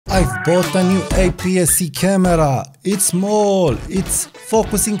I've bought a new APS-C camera. It's small, it's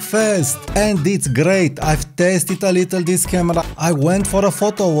focusing fast, and it's great. I've tested a little this camera. I went for a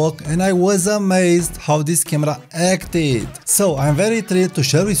photo walk and I was amazed how this camera acted. So I'm very thrilled to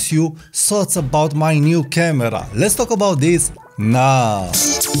share with you thoughts about my new camera. Let's talk about this now.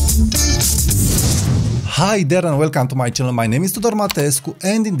 Hi there and welcome to my channel. My name is Tudor Matescu,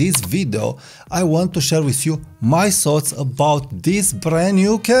 and in this video I want to share with you my thoughts about this brand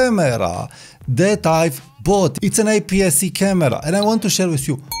new camera that I've bought. It's an APS-C camera and I want to share with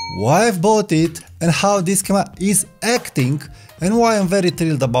you why I've bought it and how this camera is acting and why I'm very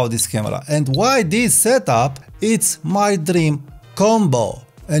thrilled about this camera and why this setup it's my dream combo.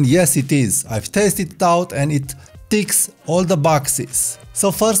 And yes, it is. I've tested it out and it ticks all the boxes. So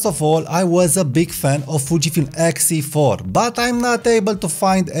first of all, I was a big fan of Fujifilm X-4, but I'm not able to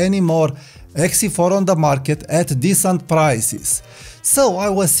find any more X-4 on the market at decent prices. So I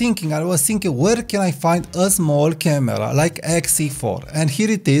was thinking, where can I find a small camera like X-4? And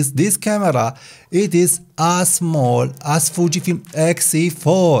here it is, this camera, it is as small as Fujifilm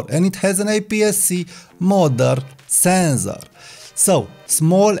X-4 and it has an APS-C modern sensor. So,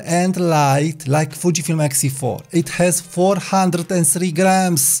 small and light like Fujifilm X-4. It has 403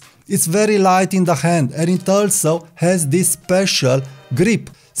 grams. It's very light in the hand and it also has this special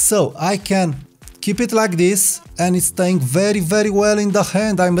grip. So, I can keep it like this and it's staying very well in the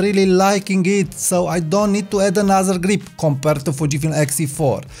hand. I'm really liking it. So, I don't need to add another grip compared to Fujifilm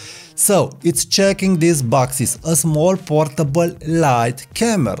X-4. So, it's checking these boxes. A small portable light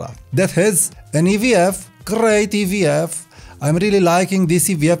camera that has an EVF, great EVF. I'm really liking this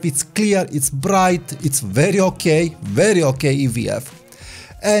EVF, it's clear, it's bright, it's very okay EVF.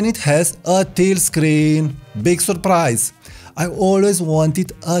 And it has a tilt screen, big surprise. I always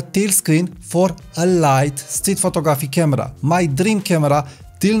wanted a tilt screen for a light street photography camera. My dream camera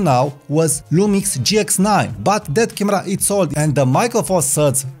till now was Lumix GX9, but that camera it's old and the Micro Four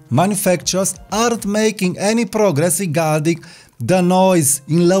Thirds manufacturers aren't making any progress regarding the noise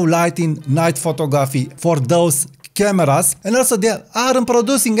in low light in night photography for those cameras, and also they aren't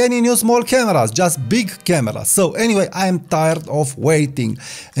producing any new small cameras, just big cameras. So anyway, I am tired of waiting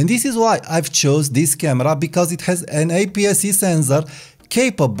and this is why I've chose this camera, because it has an APS-C sensor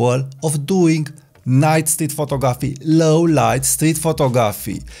capable of doing night street photography, low light street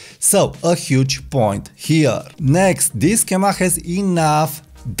photography. So a huge point here. Next, this camera has enough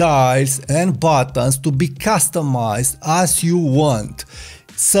dials and buttons to be customized as you want.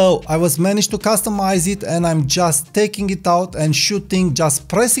 So I was managed to customize it and I'm just taking it out and shooting, just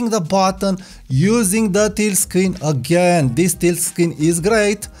pressing the button using the tilt screen. Again, this tilt screen is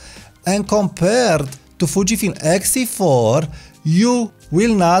great, and compared to Fujifilm X-4, you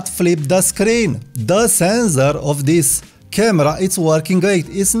will not flip the screen. The sensor of this camera, it's working great.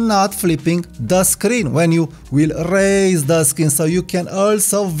 It's not flipping the screen when you will raise the screen, so you can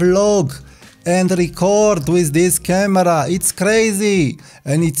also vlog and record with this camera. It's crazy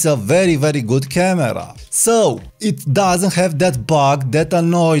and it's a very good camera. So it doesn't have that bug that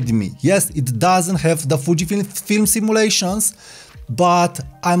annoyed me. Yes, it doesn't have the Fujifilm film simulations, but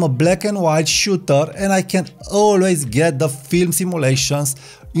I'm a black and white shooter and I can always get the film simulations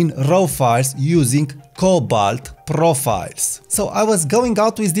in RAW files using Cobalt profiles. So I was going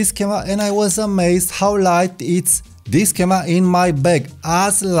out with this camera and I was amazed how light it's. This camera in my bag,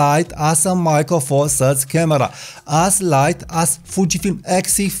 as light as a Micro Four Thirds camera, as light as Fujifilm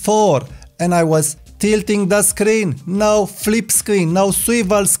X-4, and I was tilting the screen, no flip screen, no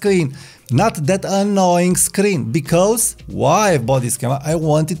swivel screen, not that annoying screen. Because why I bought this camera? I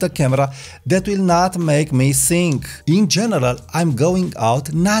wanted a camera that will not make me think. In general, I'm going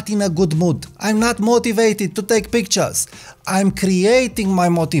out not in a good mood. I'm not motivated to take pictures. I'm creating my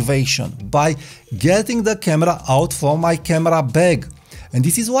motivation by getting the camera out from my camera bag. And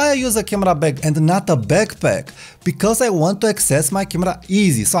this is why I use a camera bag and not a backpack, because I want to access my camera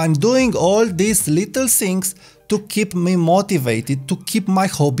easy. So I'm doing all these little things to keep me motivated, to keep my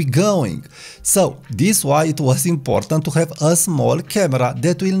hobby going. So this is why it was important to have a small camera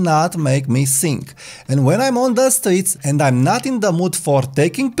that will not make me think. And when I'm on the streets and I'm not in the mood for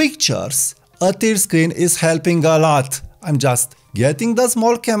taking pictures, a tilt screen is helping a lot. I'm just getting the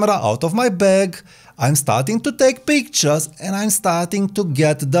small camera out of my bag, I'm starting to take pictures and I'm starting to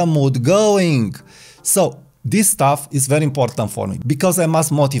get the mood going. So this stuff is very important for me because I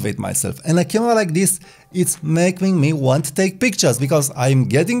must motivate myself, and a camera like this, it's making me want to take pictures because I'm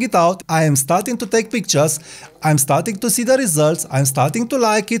getting it out, I am starting to take pictures, I'm starting to see the results, I'm starting to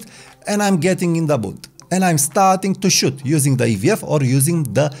like it, and I'm getting in the mood. And I'm starting to shoot using the EVF or using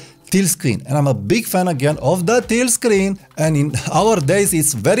the teal screen, and I'm a big fan again of the teal screen, and in our days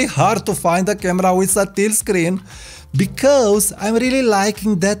it's very hard to find a camera with a teal screen because I'm really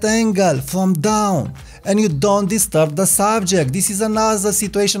liking that angle from down, and you don't disturb the subject. This is another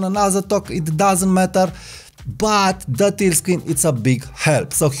situation, another talk, it doesn't matter, but the teal screen, it's a big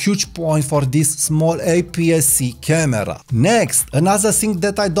help. So huge point for this small APS-C camera. Next, another thing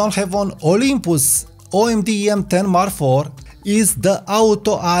that I don't have on Olympus OMD EM10 Mark IV is the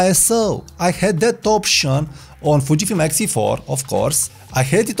auto ISO. I had that option on Fujifilm X-T4, of course. I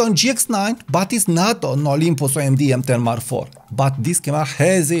had it on GX9, but it's not on Olympus OMD EM10 Mark IV. But this camera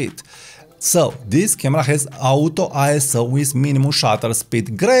has it. So this camera has auto ISO with minimum shutter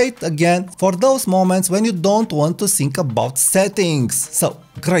speed. Great, again, for those moments when you don't want to think about settings. So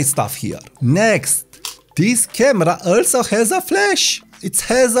great stuff here. Next, this camera also has a flash. It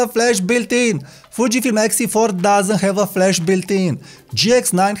has a flash built in. Fujifilm X-T4 doesn't have a flash built in.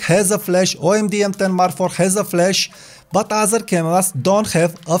 GX9 has a flash, OMD EM10 Mark IV has a flash, but other cameras don't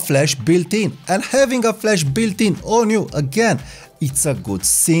have a flash built in. And having a flash built in on you, again, it's a good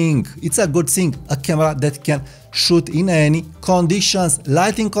thing. It's a good thing. A camera that can shoot in any conditions,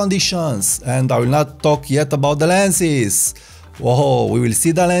 lighting conditions. And I will not talk yet about the lenses. Whoa, we will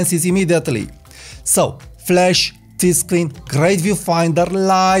see the lenses immediately. So, flash, teal screen, great viewfinder,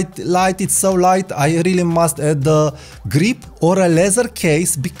 light, it's so light. I really must add the grip or a laser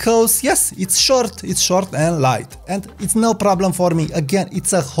case because yes, it's short and light, and it's no problem for me. Again,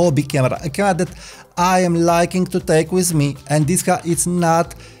 it's a hobby camera, a camera that I am liking to take with me, and this guy, it's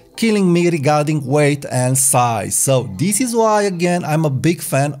not killing me regarding weight and size. So this is why, again, I'm a big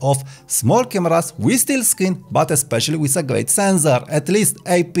fan of small cameras with teal screen, but especially with a great sensor, at least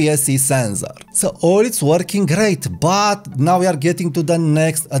APS-C sensor. So all it's working great, but now we are getting to the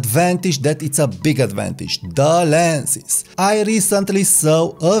next advantage, that it's a big advantage, the lenses. I recently saw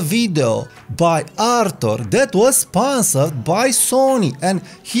a video by Arthur that was sponsored by Sony, and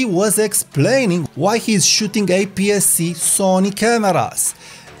he was explaining why he's shooting APS-C Sony cameras.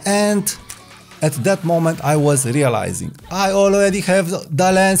 And at that moment I was realizing I already have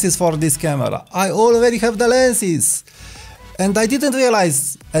the lenses for this camera. I already have the lenses. And I didn't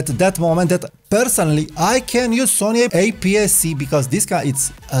realize at that moment that personally I can use Sony APS-C because this guy, it's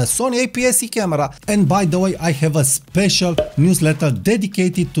a Sony APS-C camera. And by the way, I have a special newsletter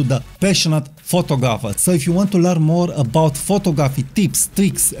dedicated to the passionate photographers. So if you want to learn more about photography tips,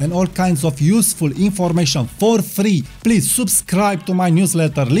 tricks, and all kinds of useful information for free, please subscribe to my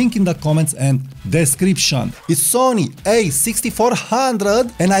newsletter, link in the comments and description. It's Sony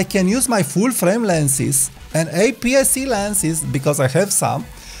A6400 and I can use my full frame lenses and APS-C lenses, because I have some,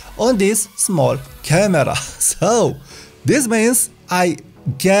 on this small camera. So this means I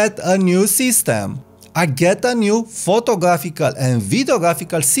get a new system. I get a new photographical and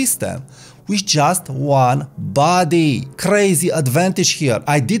videographical system with just one body. Crazy advantage here.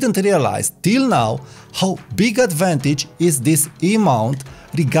 I didn't realize till now how big advantage is this E-mount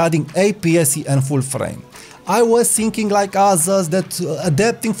regarding APS-C and full frame. I was thinking like others that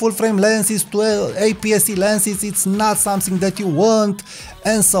adapting full frame lenses to APS-C lenses, it's not something that you want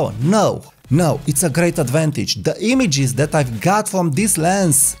and so on. No, it's a great advantage. The images that I've got from this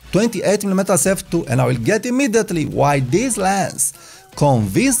lens, 28mm f2, and I will get immediately why this lens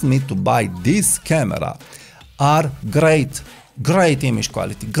convinced me to buy this camera, are great. Great image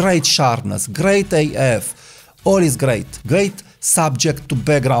quality, great sharpness, great AF, all is great. Great subject to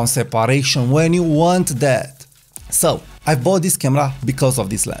background separation when you want that. So I bought this camera because of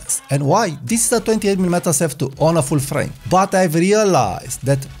this lens. And why? This is a 28mm f2 on a full frame. But I've realized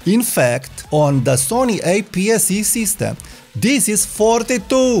that in fact on the Sony APS-C system, this is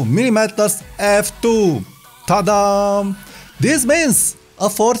 42mm f2. Ta-da! This means a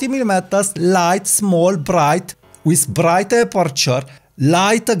 40mm light, small, bright, with bright aperture,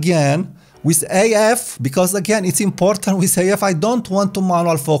 light again, with AF, because again it's important with AF. I don't want to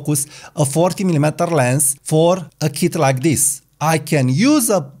manual focus a 40mm lens for a kit like this. I can use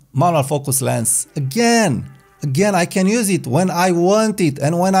a manual focus lens again I can use it when I want it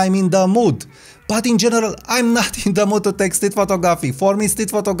and when I'm in the mood. But in general, I'm not in the mood to take street photography. For me, street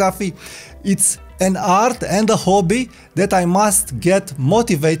photography, it's an art and a hobby that I must get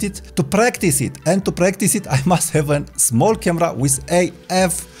motivated to practice it. And to practice it, I must have a small camera with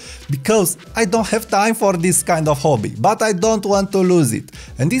AF, because I don't have time for this kind of hobby, but I don't want to lose it.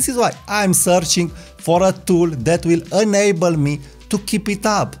 And this is why I'm searching for a tool that will enable me to keep it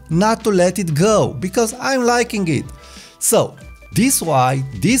up, not to let it go, because I'm liking it. So this why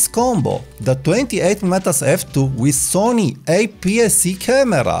this combo, the 28mm f2 with Sony APS-C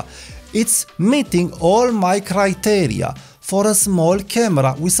camera, it's meeting all my criteria for a small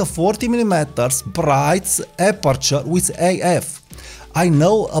camera with a 40mm bright aperture with AF. I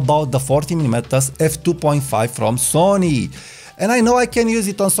know about the 40mm f2.5 from Sony, and I know I can use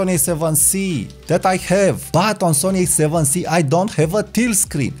it on Sony A7C that I have, but on Sony A7C I don't have a tilt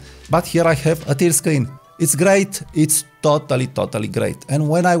screen, but here I have a tilt screen. It's great, it's totally great. And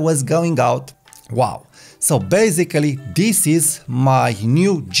when I was going out, wow. So basically this is my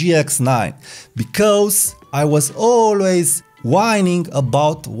new GX9, because I was always whining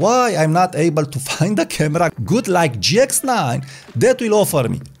about why I'm not able to find a camera good like GX9 that will offer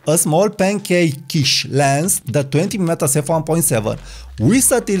me a small pancake-ish lens, the 20mm f1.7,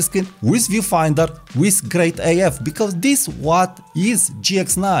 with a tilt screen, with viewfinder, with great AF, because this what is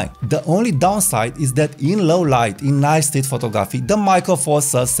GX9. The only downside is that in low light, in night state photography, the micro four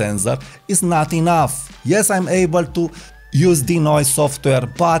thirds sensor is not enough. Yes, I'm able to use denoise software,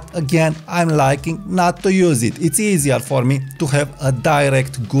 but again I'm liking not to use it. It's easier for me to have a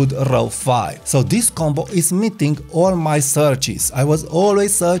direct good raw file. So this combo is meeting all my searches. I was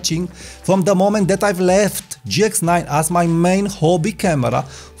always searching from the moment that I've left GX9 as my main hobby camera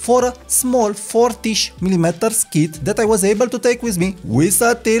for a small 40mm kit that I was able to take with me with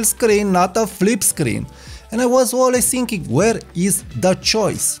a tilt screen, not a flip screen. And I was always thinking, where is the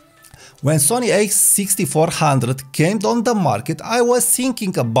choice? When Sony A6400 came on the market, I was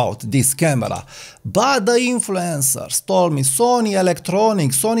thinking about this camera, but the influencers told me Sony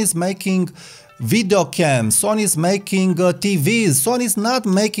Electronics, Sony is making video cams, Sony is making TVs, Sony is not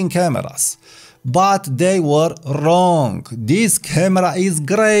making cameras. But they were wrong. This camera is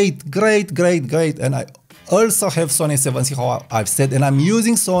great, and I also have Sony A7C, how I've said, and I'm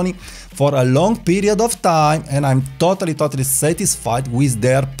using Sony for a long period of time, and I'm totally satisfied with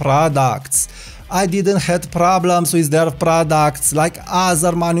their products. I didn't have problems with their products like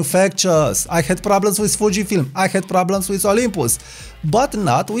other manufacturers. I had problems with Fujifilm, I had problems with Olympus, but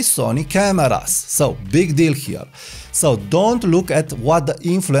not with Sony cameras. So big deal here. So don't look at what the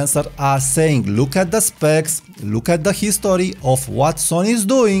influencers are saying, look at the specs, look at the history of what Sony is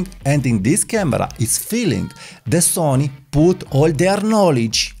doing, and in this camera it's feeling that Sony put all their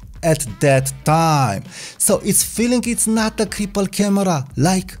knowledge at that time. So it's feeling it's not a crippled camera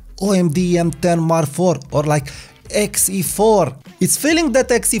like OMD M10 Mark IV or like XE4. It's feeling that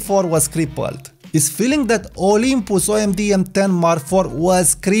XE4 was crippled. It's feeling that Olympus OMD M10 Mark IV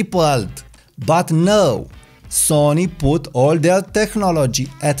was crippled. But no, Sony put all their technology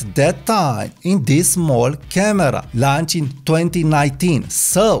at that time in this small camera, launched in 2019.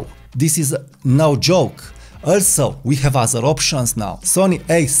 So this is no joke. Also, we have other options now. Sony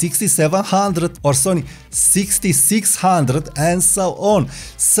A6700 or Sony 6600 and so on.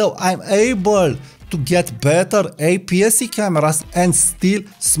 So I'm able to get better APS-C cameras and still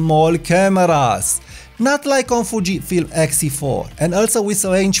small cameras. Not like on Fujifilm X-E4, and also with a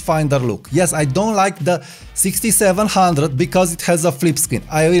rangefinder look. Yes, I don't like the 6700 because it has a flip screen.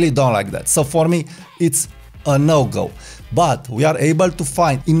 I really don't like that. So for me, it's a no-go. But we are able to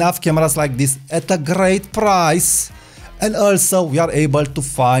find enough cameras like this at a great price. And also we are able to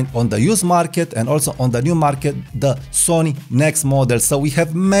find on the used market and also on the new market the Sony next model. So we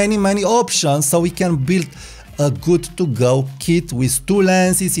have many options, so we can build a good to go kit with two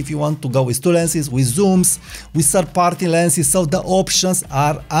lenses if you want to go with two lenses, with zooms, with third-party lenses. So the options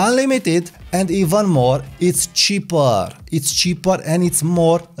are unlimited, and even more, it's cheaper. It's cheaper and it's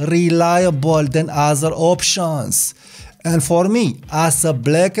more reliable than other options. And for me, as a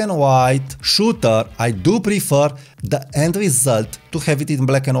black and white shooter, I do prefer the end result to have it in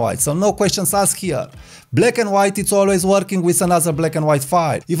black and white. So no questions asked here. Black and white, it's always working with another black and white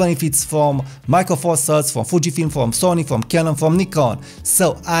file, even if it's from Micro Four Thirds, from Fujifilm, from Sony, from Canon, from Nikon.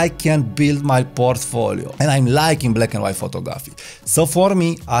 So I can build my portfolio, and I'm liking black and white photography. So for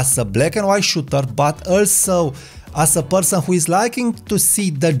me, as a black and white shooter, but also as a person who is liking to see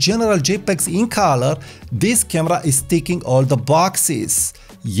the general JPEGs in color, this camera is ticking all the boxes.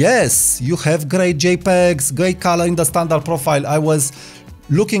 Yes, you have great JPEGs, great color in the standard profile. I was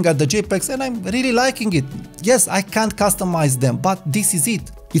looking at the JPEGs and I'm really liking it. Yes, I can't customize them, but this is it.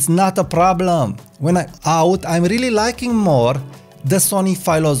 It's not a problem. When I'm out, I'm really liking more the Sony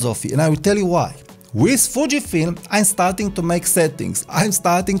philosophy, and I will tell you why. With Fujifilm, I'm starting to make settings. I'm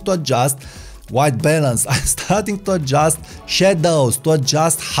starting to adjust white balance. I'm starting to adjust shadows, to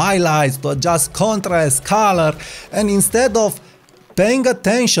adjust highlights, to adjust contrast, color, and instead of paying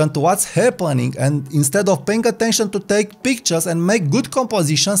attention to what's happening, and instead of paying attention to take pictures and make good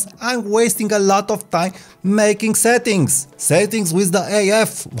compositions, I'm wasting a lot of time making settings. Settings with the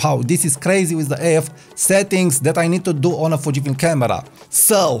AF. Wow, this is crazy with the AF settings that I need to do on a Fujifilm camera.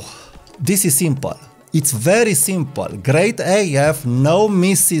 So, this is simple. It's very simple, great AF, no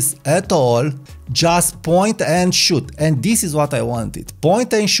misses at all, just point and shoot. And this is what I wanted,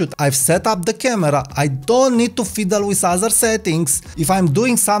 point and shoot. I've set up the camera, I don't need to fiddle with other settings. If I'm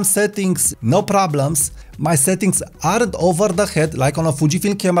doing some settings, no problems. My settings aren't over the head like on a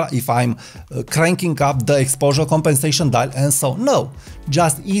Fujifilm camera if I'm cranking up the exposure compensation dial and so. No,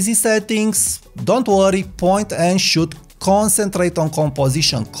 just easy settings, don't worry, point and shoot. Concentrate on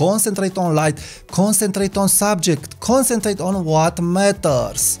composition, concentrate on light, concentrate on subject, concentrate on what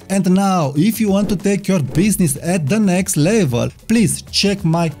matters. And now, if you want to take your business at the next level, please check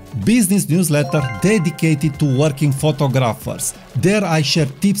my business newsletter dedicated to working photographers. There I share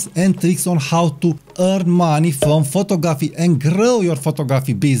tips and tricks on how to earn money from photography and grow your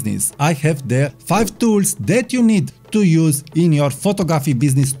photography business. I have there 5 tools that you need to use in your photography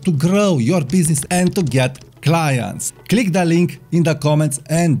business to grow your business and to get clients. Click the link in the comments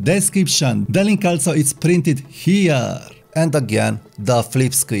and description. The link also is printed here. And again, the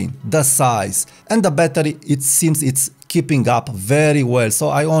flip screen, the size, and the battery, it seems it's keeping up very well. So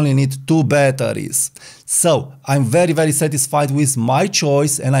I only need 2 batteries. So I'm very satisfied with my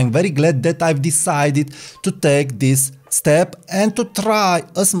choice, and I'm very glad that I've decided to take this step and to try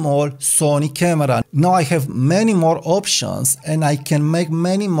a small Sony camera. Now I have many more options and I can make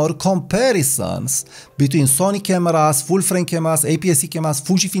many more comparisons between Sony cameras, full frame cameras, APS-C cameras,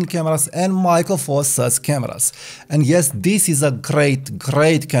 Fujifilm cameras and Micro Four Thirds cameras. And yes, this is a great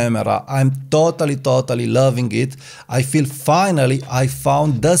camera. I'm totally loving it. I feel finally I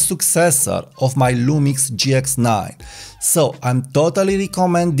found the successor of my Lumix GX9. So I'm totally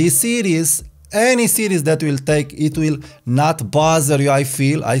recommend this series. Any series that will take, it will not bother you. I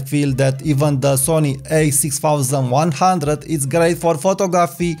feel that even the Sony A6100 is great for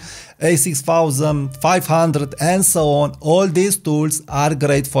photography, A6500 and so on. All these tools are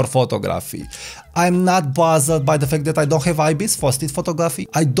great for photography. I'm not bothered by the fact that I don't have IBIS for street photography.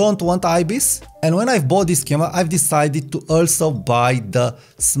 I don't want IBIS. And when I've bought this camera, I've decided to also buy the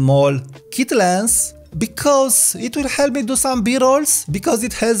small kit lens, because it will help me do some B-rolls, because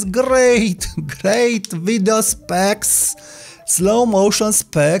it has great video specs, slow motion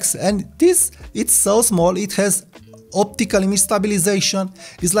specs, and this, it's so small, it has optical image stabilization.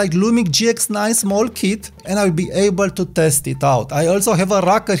 It's like Lumix GX9 small kit, and I'll be able to test it out. I also have a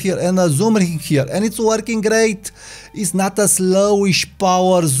rocker here and a zoom ring here, and it's working great. It's not a slowish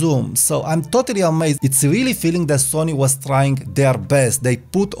power zoom, so I'm totally amazed. It's really feeling that Sony was trying their best. They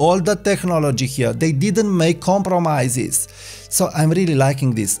put all the technology here. They didn't make compromises. So I'm really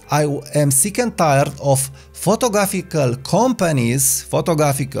liking this. I am sick and tired of photographical companies,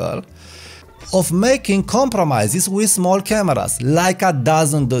 of making compromises with small cameras. Leica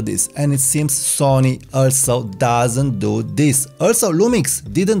doesn't do this, and it seems Sony also doesn't do this. Also Lumix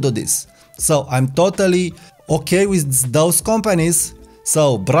didn't do this. So I'm totally okay with those companies.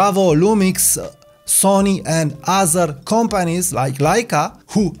 So bravo Lumix, Sony and other companies like Leica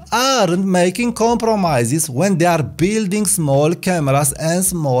who aren't making compromises when they are building small cameras and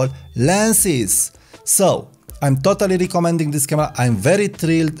small lenses. So I'm totally recommending this camera. I'm very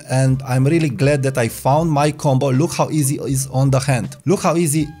thrilled and I'm really glad that I found my combo. Look how easy it is on the hand. Look how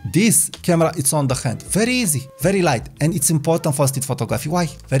easy this camera is on the hand. Very easy, very light, and it's important for street photography. Why?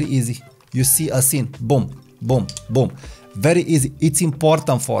 Very easy. You see a scene, boom, boom, boom. Very easy. It's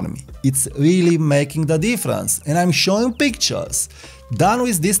important for me. It's really making the difference, and I'm showing pictures. Done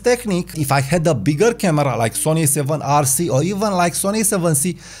with this technique, if I had a bigger camera like Sony A7RC or even like Sony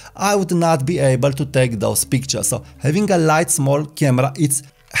A7C, I would not be able to take those pictures. So having a light small camera, it's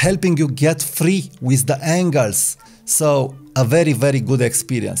helping you get free with the angles. So a very good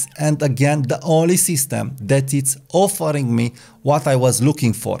experience. And again, the only system that it's offering me what I was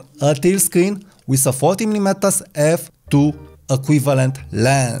looking for. A tilt screen with a 40mm f2 equivalent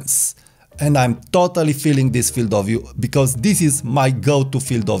lens. And I'm totally feeling this field of view because this is my go-to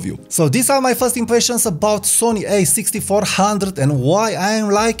field of view. So these are my first impressions about Sony A6400 and why I am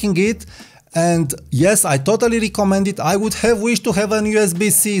liking it. And yes, I totally recommend it. I would have wished to have an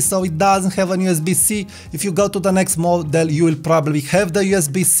USB-C, so it doesn't have an USB-C. If you go to the next model, you will probably have the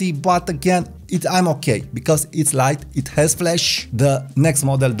USB-C, but again, I'm okay because it's light, it has flash. The next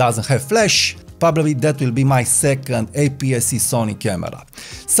model doesn't have flash. Probably that will be my second APS-C Sony camera.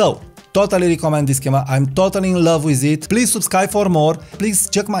 So totally recommend this camera. I'm totally in love with it. Please subscribe for more. Please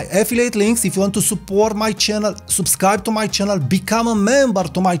check my affiliate links if you want to support my channel. Subscribe to my channel. Become a member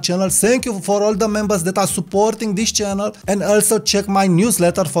to my channel. Thank you for all the members that are supporting this channel. And also check my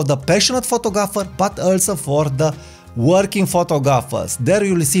newsletter for the passionate photographer, but also for the Working Photographers. There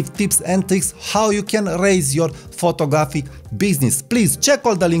you receive tips and tricks how you can raise your photography business. Please check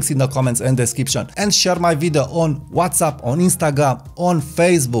all the links in the comments and description and share my video on WhatsApp, on Instagram, on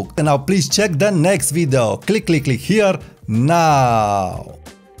Facebook. And now please check the next video. Click here now.